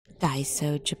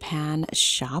Daiso Japan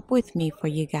shop with me for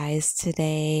you guys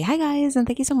today. Hi guys, and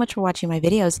thank you so much for watching my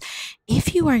videos.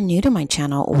 If you are new to my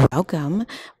channel, welcome.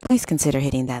 Please consider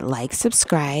hitting that like,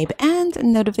 subscribe, and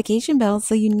notification bell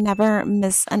so you never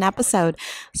miss an episode.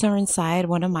 So we're inside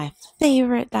one of my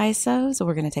favorite Daisos. So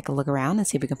we're going to take a look around and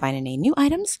see if we can find any new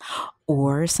items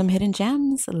or some hidden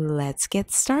gems. Let's get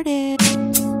started.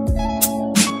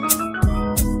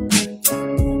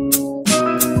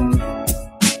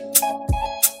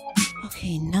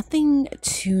 Okay, nothing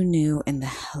too new in the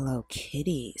Hello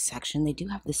Kitty section. They do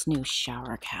have this new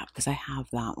shower cap because I have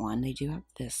that one. They do have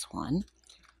this one,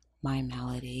 My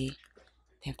Melody.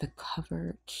 They have the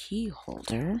cover key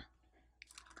holder,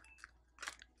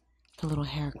 the little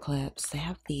hair clips. They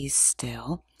have these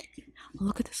still. Oh,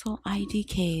 look at this little ID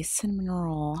case, cinnamon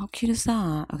roll. How cute is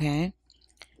that? Okay.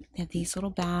 They have these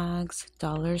little bags,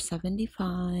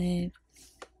 $1.75.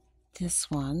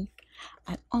 This one.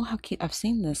 Oh, how cute. I've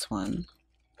seen this one.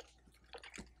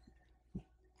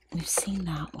 We've seen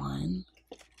that one.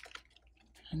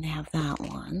 And they have that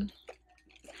one.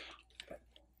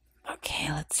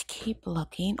 Okay, let's keep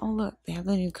looking. Oh, look, they have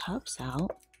the new cups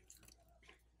out.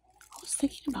 I was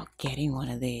thinking about getting one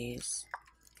of these.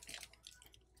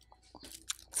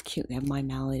 It's cute. They have My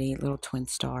Melody, little twin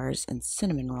stars, and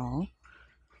cinnamon roll.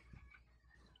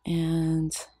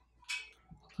 And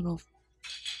a little...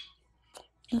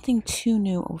 Nothing too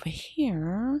new over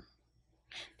here.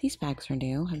 These bags are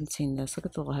new. Haven't seen this. Look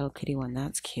at the little Hello Kitty one.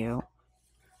 That's cute.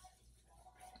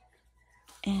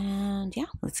 And yeah,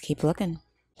 let's keep looking.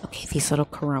 Okay, these little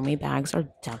Kuromi bags are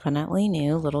definitely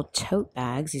new. Little tote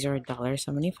bags. These are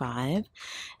 $1.75.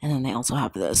 And then they also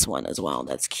have this one as well.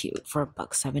 That's cute for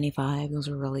 $1.75. Those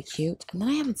are really cute. And then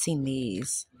I haven't seen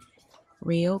these.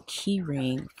 Real key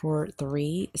ring for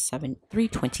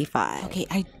 $3.25. Okay,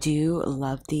 I do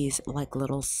love these like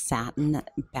little satin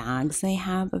bags they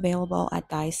have available at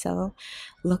Daiso.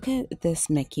 Look at this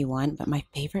Mickey one, but my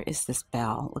favorite is this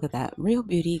bell. Look at that. Real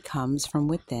beauty comes from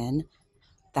within.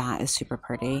 That is super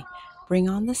pretty. Bring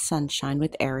on the sunshine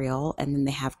with Ariel, and then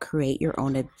they have create your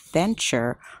own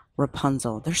adventure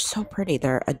Rapunzel. They're so pretty.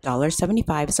 They're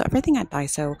 $1.75. So everything at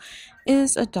Daiso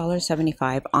is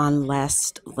 $1.75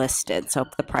 unless listed. So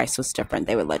if the price was different,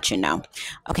 they would let you know.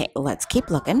 Okay, let's keep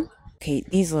looking. Okay,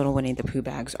 these little Winnie the Pooh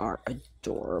bags are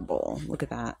adorable. Look at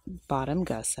that bottom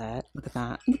gusset. Look at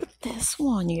that. Look at this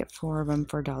one. You get 4 of them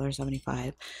for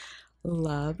 $1.75.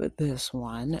 Love this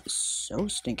one. So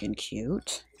stinking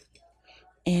cute.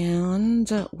 And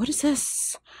what is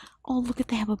this? Oh, look at,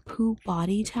 they have a Pooh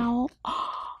body towel. Oh,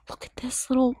 look at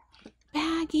this little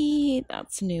baggie.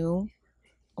 That's new.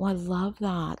 Oh, I love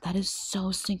that. That is so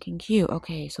stinking cute.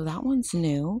 Okay, so that one's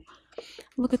new.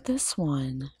 Look at this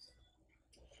one.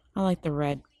 I like the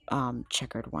red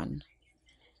checkered one.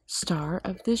 Star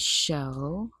of the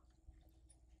show.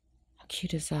 How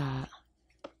cute is that?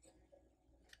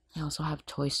 They also have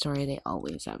Toy Story. They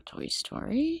always have Toy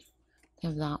Story. They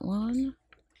have that one.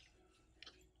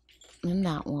 And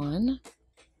that one.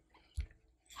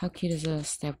 How cute is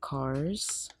this? They have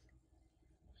Cars.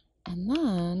 And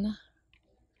then,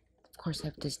 of course, I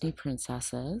have Disney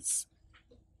princesses.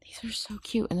 These are so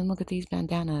cute. And then look at these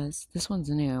bandanas. This one's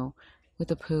new with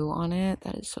the Pooh on it.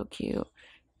 That is so cute.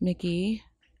 Mickey.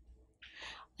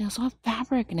 They also have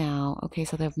fabric now. Okay,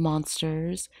 so they have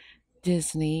monsters,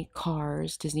 Disney,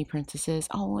 Cars, Disney princesses.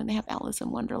 Oh, and they have Alice in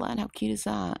Wonderland. How cute is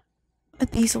that?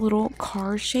 These little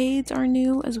car shades are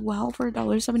new as well for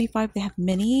 $1.75. They have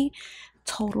mini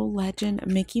Total Legend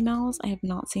Mickey Mouse. I have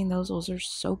not seen those. Those are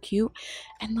so cute.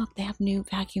 And look, they have new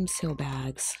vacuum seal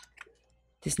bags.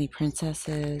 Disney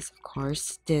princesses, of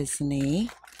course,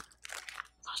 Disney.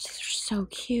 Gosh, these are so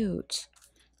cute.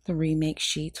 The remake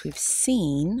sheets we've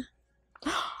seen.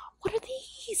 What are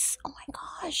these? Oh my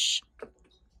gosh.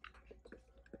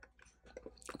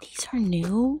 These are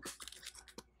new.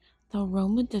 The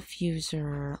aroma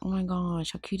diffuser. Oh my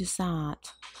gosh, how cute is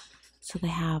that? So they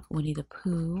have Winnie the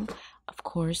Pooh, of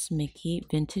course, Mickey,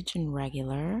 vintage and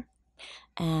regular.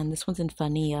 And this one's in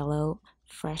funny yellow,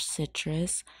 fresh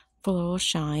citrus, floral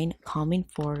shine, calming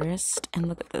forest. And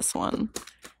look at this one.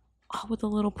 Oh, with a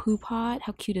little Pooh pot.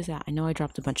 How cute is that? I know I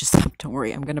dropped a bunch of stuff. Don't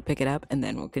worry, I'm going to pick it up and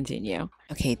then we'll continue.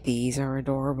 Okay, these are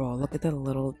adorable. Look at the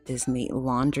little Disney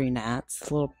laundry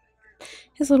nets.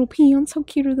 His little peons, how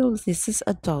cute are those? This is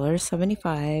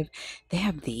 $1.75. They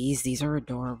have these. These are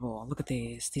adorable. Look at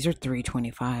these. These are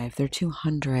 $3.25. They're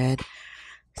 200.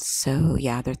 So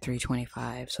yeah, they're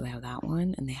 $3.25. So they have that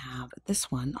one, and they have this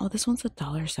one. Oh, this one's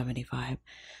 $1.75. That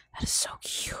is so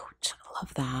cute. I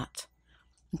love that.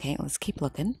 Okay, let's keep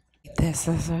looking. This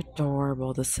is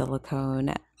adorable. The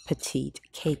silicone petite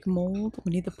cake mold.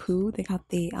 Winnie the Pooh. They got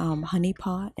the honey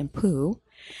pot and Pooh.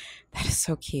 That is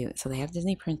so cute. So they have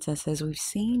Disney princesses. We've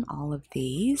seen all of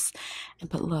these.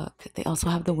 But look, they also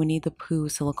have the Winnie the Pooh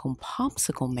silicone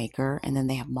popsicle maker. And then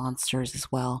they have monsters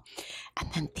as well.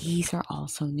 And then these are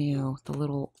also new. The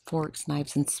little forks,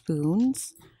 knives, and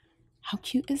spoons. How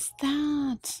cute is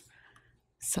that?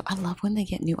 So I love when they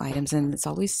get new items, and it's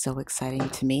always so exciting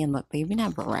to me. And look, they even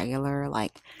have regular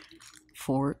like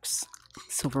forks,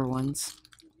 silver ones.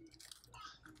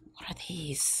 What are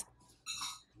these?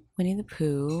 Winnie the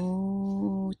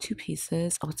Pooh, 2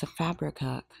 pieces. Oh, it's a fabric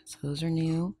hook. So those are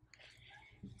new.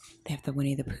 They have the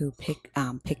Winnie the Pooh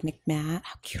picnic mat.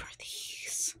 How cute are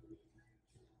these?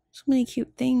 So many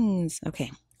cute things.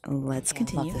 Okay, let's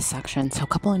continue. I love this section. So a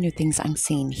couple of new things I'm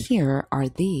seeing here are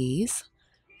these.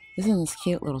 This is this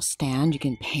cute little stand. You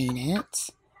can paint it.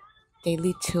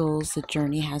 Daily Tools, The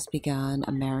Journey Has Begun,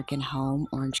 American Home,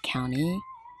 Orange County.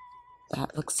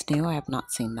 That looks new. I have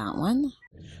not seen that one.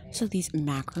 So these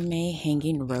macrame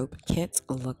hanging rope kits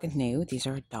look new. These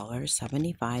are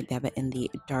 $1.75. They have it in the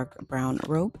dark brown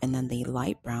rope and then the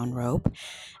light brown rope.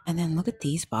 And then look at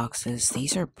these boxes.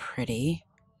 These are pretty.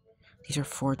 These are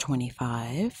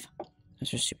 $4.25.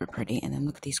 Those are super pretty. And then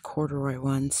look at these corduroy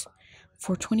ones.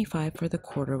 $4.25 for the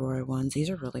corduroy ones. These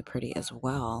are really pretty as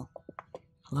well.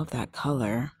 I love that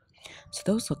color. So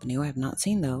those look new. I have not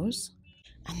seen those.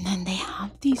 And then they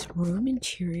have these room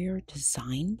interior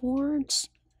design boards.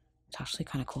 It's actually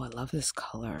kind of cool. I love this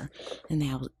color. And they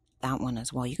have that one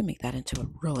as well. You can make that into a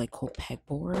really cool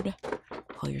pegboard.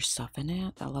 Put all your stuff in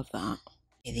it. I love that.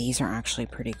 These are actually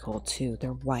pretty cool too.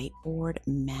 They're whiteboard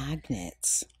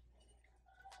magnets.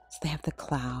 So they have the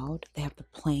cloud. They have the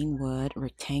plain wood,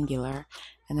 rectangular.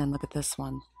 And then look at this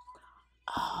one.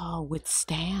 Oh, with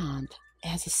stand. It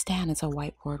has a stand. It's a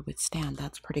whiteboard with stand.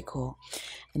 That's pretty cool.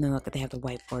 And then look, they have the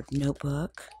whiteboard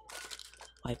notebook,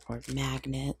 whiteboard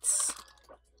magnets,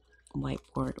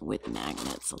 whiteboard with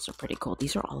magnets. Those are pretty cool.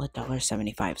 These are all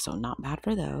 $1.75, so not bad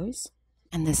for those.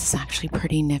 And this is actually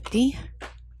pretty nifty.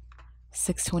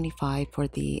 $6.25 for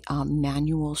the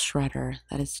manual shredder.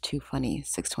 That is too funny.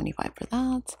 $6.25 for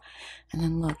that. And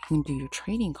then look, you can do your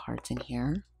trading cards in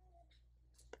here.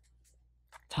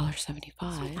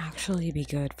 $1.75. Actually be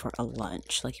good for a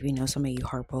lunch. Like if you know somebody, you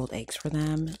hard-boiled eggs for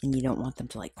them and you don't want them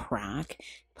to like crack,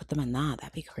 put them in that.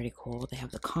 That'd be pretty cool. They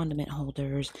have the condiment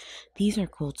holders. These are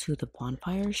cool too. The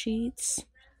bonfire sheets.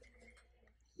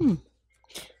 They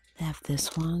have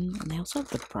this one. And they also have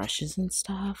the brushes and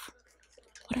stuff.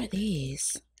 What are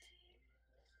these?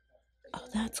 Oh,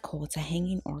 that's cool. It's a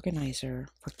hanging organizer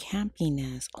for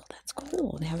campiness. Oh, that's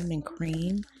cool. They have them in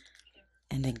cream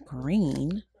and then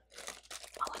green.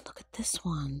 Oh, and look at this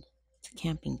one. It's a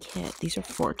camping kit. These are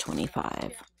 $4.25.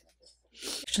 I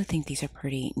actually think these are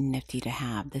pretty nifty to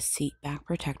have. The seat back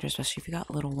protector, especially if you got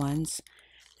little ones.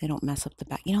 They don't mess up the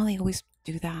back. You know, they always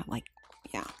do that. Like,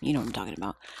 yeah, you know what I'm talking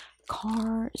about.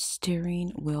 Car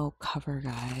steering wheel cover,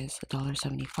 guys.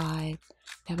 $1.75.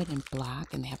 They have it in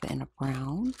black and they have it in a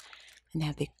brown. And they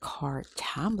have the car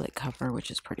tablet cover, which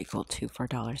is pretty cool too, for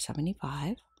 $1.75.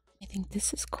 I think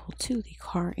this is cool too. The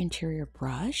car interior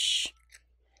brush.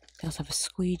 They also have a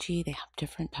squeegee. They have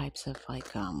different types of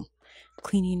like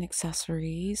cleaning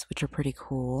accessories, which are pretty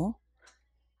cool.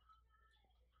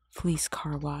 Fleece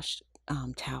car wash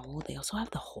towel. They also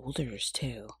have the holders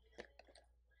too.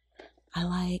 I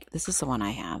like, this is the one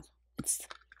I have. It's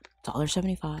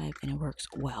 $1.75 and it works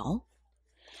well.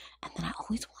 And then I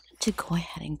always wanted to go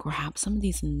ahead and grab some of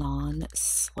these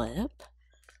non-slip.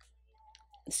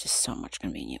 It's just so much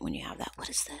convenient when you have that. What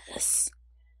is this?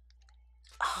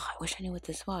 Oh, I wish I knew what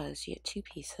this was. You get 2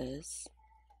 pieces.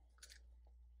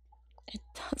 It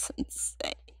doesn't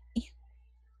say.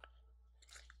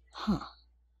 Huh.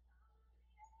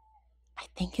 I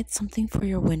think it's something for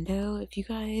your window. If you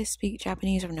guys speak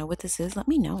Japanese or know what this is, let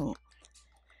me know.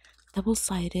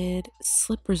 Double-sided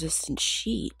slip-resistant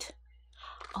sheet.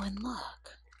 Oh, and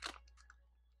look.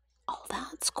 Oh,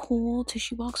 that's cool.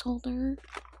 Tissue box holder.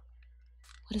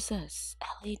 What is this?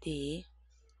 LED.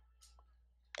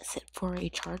 Is it for a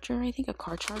charger? I think a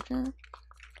car charger.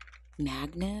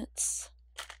 Magnets.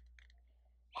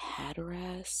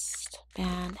 Headrest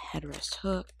band. Headrest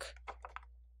hook.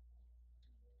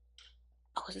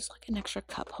 Oh, is this like an extra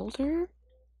cup holder?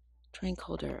 Drink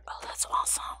holder. Oh, that's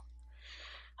awesome.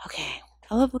 Okay.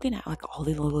 I love looking at like all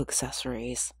these little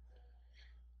accessories.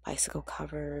 Bicycle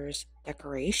covers.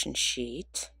 Decoration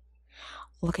sheet.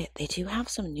 Look at, they do have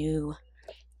some new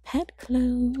pet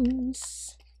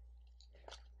clothes.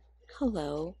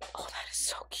 Hello. Oh, that is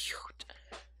so cute.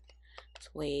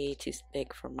 It's way too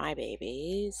big for my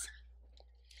babies.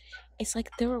 It's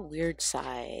like they're a weird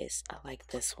size. I like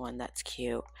this one. That's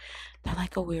cute. They're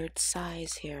like a weird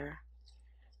size here.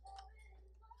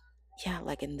 Yeah,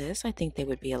 like in this, I think they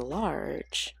would be a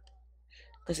large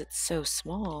because it's so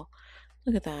small.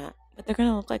 Look at that. But they're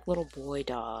gonna look like little boy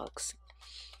dogs.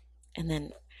 And then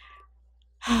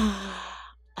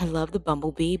I love the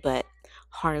bumblebee, but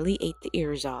Harley ate the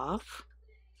ears off.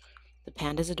 The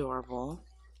panda's adorable.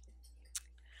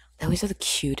 Those are the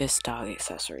cutest dog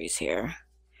accessories here.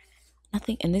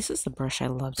 Nothing, and this is the brush I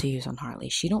love to use on Harley.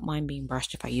 She don't mind being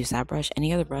brushed if I use that brush.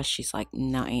 Any other brush, she's like,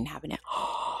 no, I ain't having it.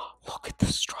 Look at the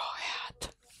straw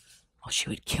hat. Oh, she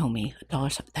would kill me.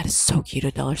 That is so cute.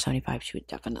 $1.75. She would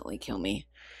definitely kill me.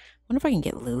 Wonder if I can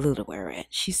get Lulu to wear it.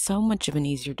 She's so much of an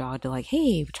easier dog to like,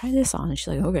 hey, try this on. And she's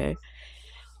like, okay.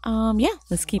 Yeah,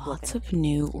 let's keep lots of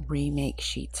new remake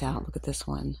sheets out. Look at this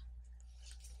one.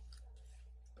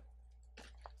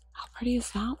 How pretty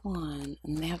is that one?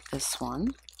 And they have this one.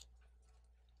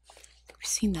 We've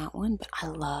seen that one, but I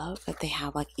love that they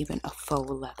have like even a faux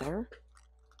leather.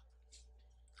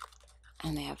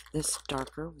 And they have this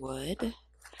darker wood.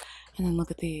 And then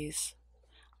look at these.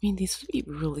 I mean, these would be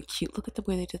really cute. Look at the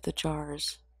way they did the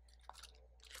jars.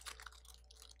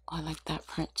 Oh, I like that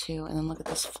print too. And then look at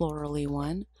this florally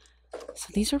one. So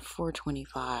these are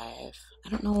 $4.25. I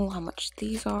don't know how much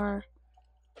these are.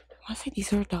 I want to say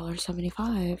these are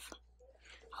 $1.75.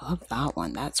 I love that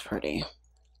one. That's pretty.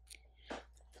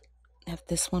 I have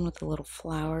this one with the little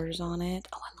flowers on it.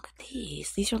 Oh, and look at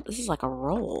these. This is like a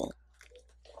roll.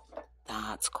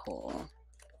 That's cool.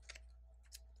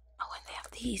 Oh, and they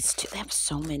have these too. They have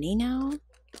so many now.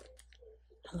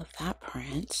 I love that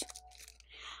print.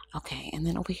 Okay, and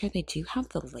then over here they do have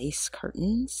the lace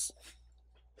curtains.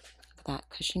 Look at that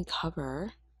cushion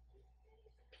cover.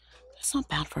 That's not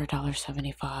bad for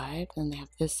 $1.75. Then they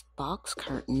have this box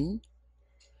curtain.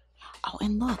 Oh,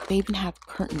 and look, they even have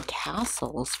curtain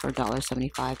tassels for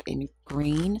 $1.75 in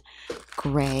green,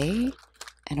 gray,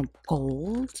 and a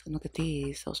gold. And look at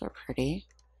these. Those are pretty.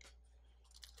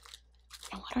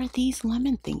 And what are these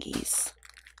lemon thingies?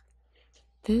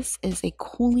 This is a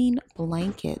cooling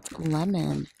blanket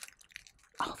lemon.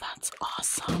 Oh, that's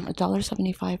awesome.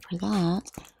 $1.75 for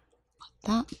that. Put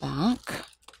that back.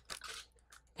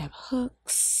 They have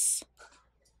hooks.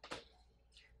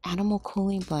 Animal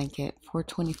cooling blanket,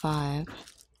 $4.25.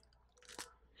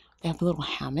 They have little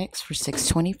hammocks for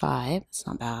 $6.25. It's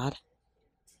not bad.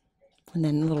 And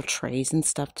then little trays and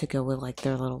stuff to go with like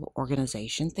their little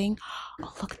organization thing.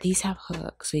 Oh, look, these have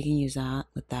hooks, so you can use that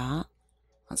with that.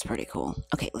 That's pretty cool.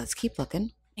 Okay, let's keep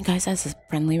looking. And guys, as a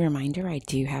friendly reminder, I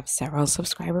do have several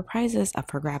subscriber prizes up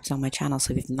for grabs on my channel.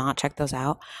 So if you've not checked those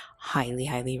out,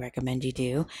 highly recommend you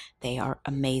do. They are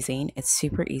amazing. It's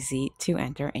super easy to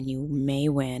enter and you may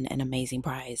win an amazing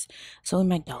prize. So in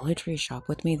my Dollar Tree shop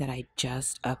with me that I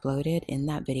just uploaded, in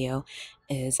that video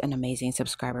is an amazing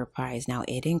subscriber prize. Now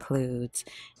it includes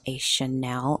a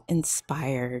Chanel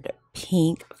inspired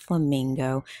pink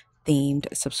flamingo themed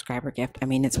subscriber gift. I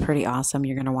mean, it's pretty awesome.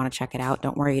 You're going to want to check it out.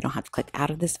 Don't worry, you don't have to click out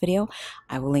of this video.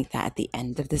 I will link that at the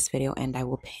end of this video and I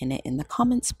will pin it in the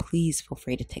comments. Please feel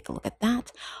free to take a look at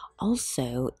that.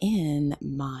 Also, in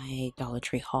my Dollar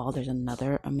Tree haul, there's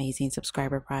another amazing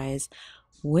subscriber prize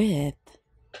with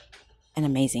an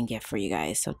amazing gift for you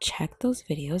guys. So check those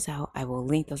videos out. I will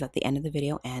link those at the end of the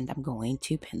video and I'm going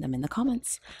to pin them in the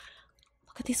comments.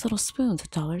 Look at these little spoons,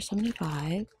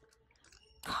 $1.75.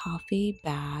 Coffee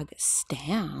bag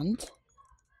stand.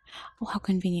 Oh, how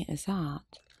convenient is that?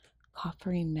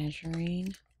 Coffee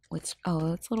measuring. It's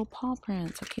little paw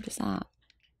prints. How cute is that?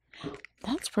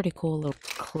 That's pretty cool. Little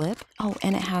clip. Oh,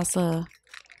 and it has a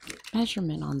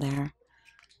measurement on there.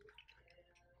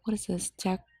 What is this?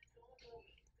 Deck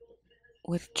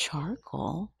with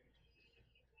charcoal.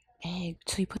 Egg.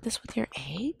 So you put this with your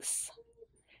eggs?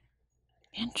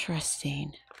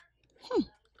 Interesting.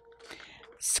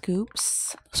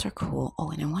 Scoops. Those are cool.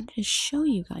 Oh, and I wanted to show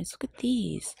you guys. Look at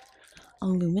these.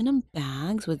 Aluminum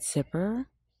bags with zipper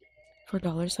for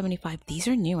 $1.75. These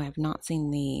are new. I have not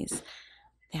seen these.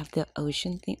 They have the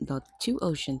ocean theme, the two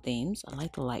ocean themes. I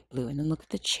like the light blue. And then look at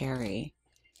the cherry.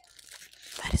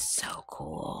 That is so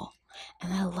cool.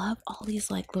 And I love all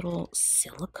these like little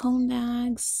silicone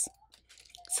bags.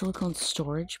 Silicone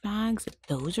storage bags.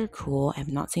 Those are cool. I have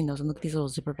not seen those. And look at these little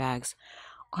zipper bags.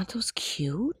 Aren't those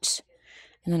cute?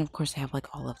 And then, of course, they have like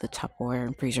all of the Tupperware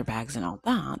and freezer bags and all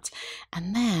that.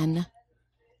 And then,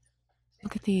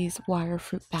 look at these wire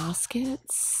fruit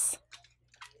baskets.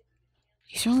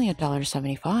 These are only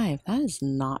 $1.75. That is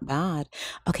not bad.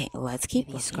 Okay, let's keep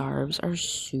these scarves. Are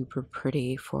super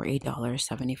pretty for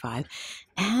 $1.75.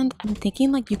 And I'm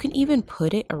thinking like you can even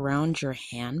put it around your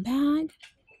handbag.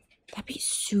 That'd be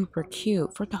super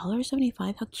cute. For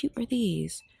 $1.75, how cute are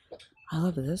these? I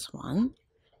love this one.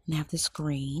 And they have this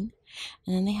green.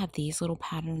 And then they have these little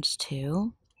patterns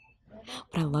too.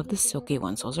 But I love the silky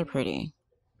ones. Those are pretty.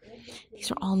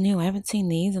 These are all new. I haven't seen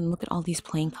these. And look at all these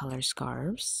plain color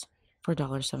scarves for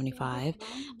 $1.75.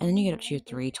 And then you get up to your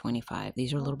 $3.25.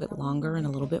 These are a little bit longer and a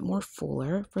little bit more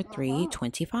fuller for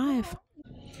 $3.25.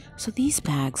 So these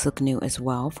bags look new as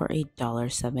well for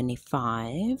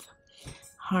 $1.75.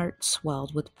 Heart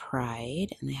swelled with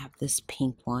pride. And they have this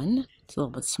pink one. It's a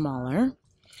little bit smaller.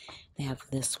 They have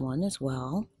this one as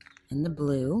well in the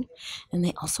blue. And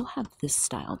they also have this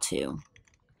style too.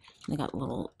 They got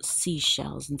little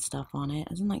seashells and stuff on it.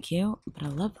 Isn't that cute? But I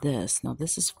love this. Now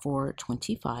this is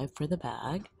 $4.25 for the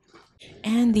bag.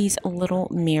 And these little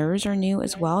mirrors are new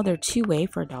as well. They're two-way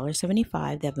for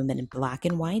 $1.75. They have them in black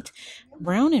and white,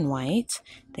 brown and white.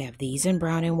 They have these in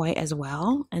brown and white as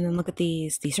well. And then look at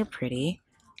these. These are pretty.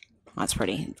 That's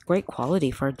pretty. Great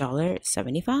quality for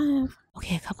 $1.75.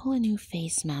 Okay, a couple of new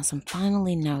face masks I'm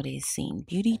finally noticing.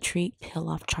 Beauty Treat Peel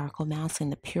Off Charcoal Mask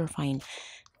and the Purifying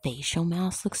Facial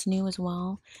Mask looks new as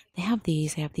well. They have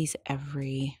these. They have these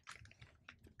every...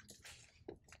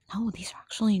 Oh, these are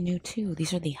actually new too.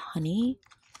 These are the honey,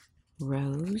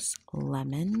 rose,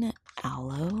 lemon,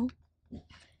 aloe. They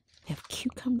have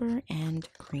cucumber and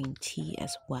green tea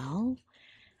as well.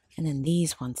 And then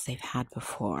these ones they've had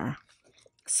before.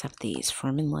 Except these.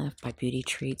 Firm and Lift by Beauty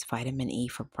Treats, Vitamin E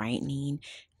for brightening,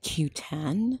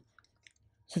 Q10.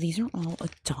 So these are all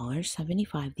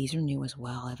 $1.75. These are new as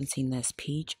well. I haven't seen this.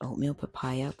 Peach, oatmeal,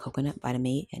 papaya, coconut, vitamin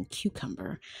E, and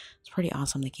cucumber. It's pretty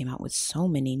awesome. They came out with so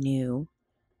many new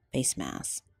face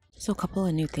masks. So a couple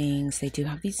of new things. They do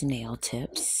have these nail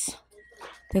tips.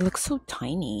 They look so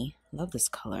tiny. Love this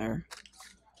color.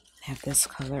 They have this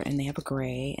color and they have a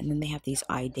gray. And then they have these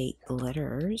eye date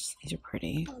glitters. These are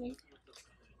pretty.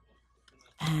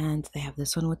 And they have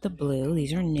this one with the blue.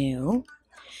 These are new.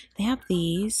 They have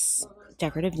these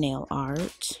decorative nail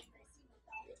art.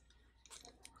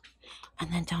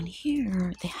 And then down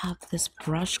here, they have this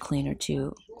brush cleaner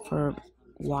too for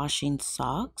washing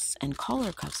socks and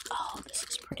collar cuffs. Oh, this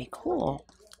is pretty cool.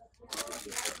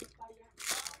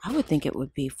 I would think it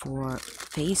would be for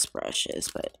face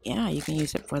brushes, but yeah, you can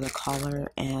use it for the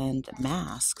collar and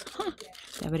mask. Huh.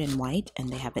 They have it in white and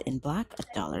they have it in black,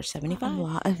 $1.75. A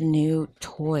lot of new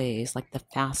toys, like the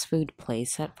fast food play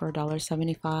set for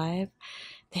 $1.75.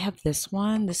 They have this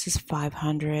one. This is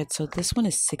 500, so this one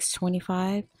is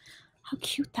 $6.25. How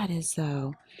cute that is,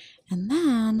 though. And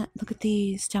then look at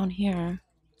these down here.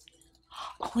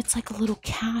 Oh, it's like a little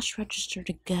cash register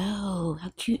to go.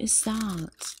 How cute is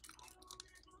that?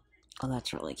 Oh,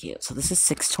 that's really cute. So this is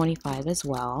 $6.25 as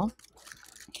well.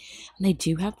 And they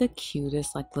do have the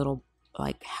cutest like little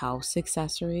like house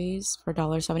accessories for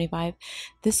 $1.75.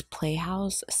 This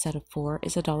Playhouse set of 4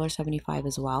 is $1.75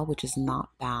 as well, which is not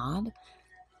bad.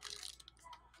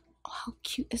 Oh, how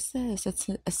cute is this? It's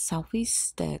a selfie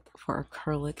stick for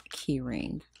acrylic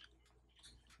keyring.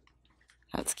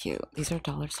 That's cute. These are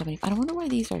 $1.75. I don't wonder why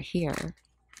these are here.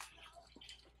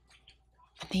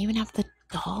 And they even have the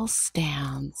doll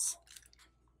stands.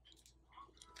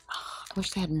 Oh, I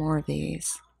wish they had more of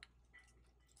these.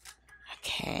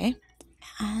 Okay.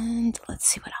 And let's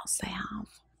see what else they have.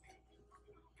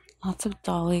 Lots of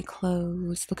dolly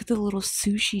clothes. Look at the little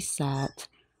sushi set.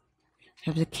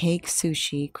 They have the cake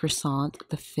sushi, croissant,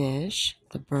 the fish,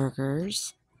 the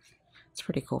burgers. It's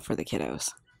pretty cool for the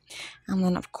kiddos. And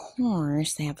then, of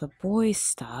course, they have the boys'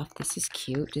 stuff. This is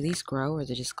cute. Do these grow or do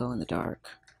they just glow in the dark?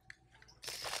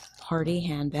 Party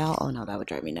handbell. Oh, no, that would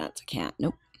drive me nuts. I can't.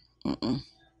 Nope.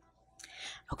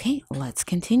 Okay, let's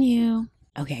continue.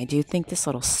 Okay, I do think this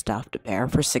little stuffed bear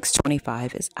for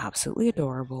 $6.25 is absolutely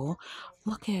adorable.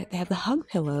 Look at, they have the hug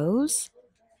pillows.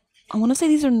 I want to say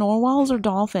these are narwhals or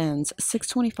dolphins.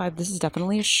 $6.25. This is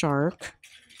definitely a shark.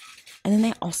 And then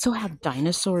they also have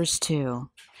dinosaurs too.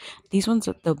 These ones,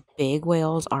 the big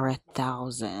whales, are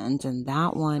 $1,000, and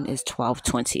that one is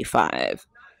 $12.25.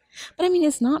 But I mean,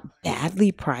 it's not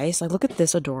badly priced. Like, look at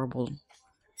this adorable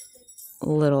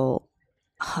little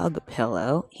hug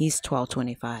pillow. He's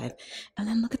 $12.25. And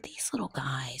then look at these little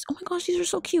guys. Oh my gosh, these are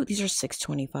so cute. These are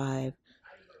 $6.25.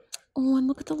 Oh, and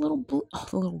look at the little blue. Oh,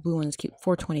 the little blue one is cute.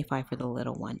 $4.25 for the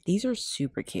little one. These are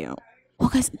super cute. Well,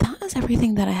 guys, that is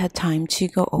everything that I had time to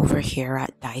go over here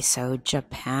at Daiso,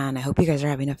 Japan. I hope you guys are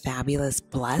having a fabulous,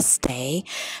 blessed day.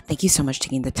 Thank you so much for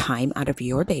taking the time out of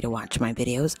your day to watch my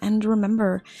videos. And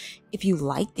remember, if you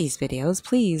like these videos,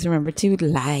 please remember to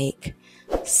like,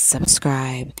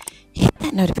 subscribe, hit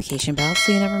that notification bell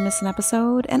so you never miss an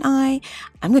episode. And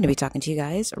I'm going to be talking to you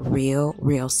guys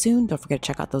real soon. Don't forget to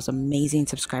check out those amazing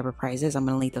subscriber prizes. I'm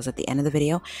going to link those at the end of the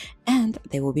video, and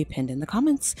they will be pinned in the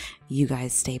comments. You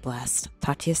guys stay blessed.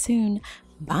 Talk to you soon.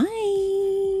 Bye.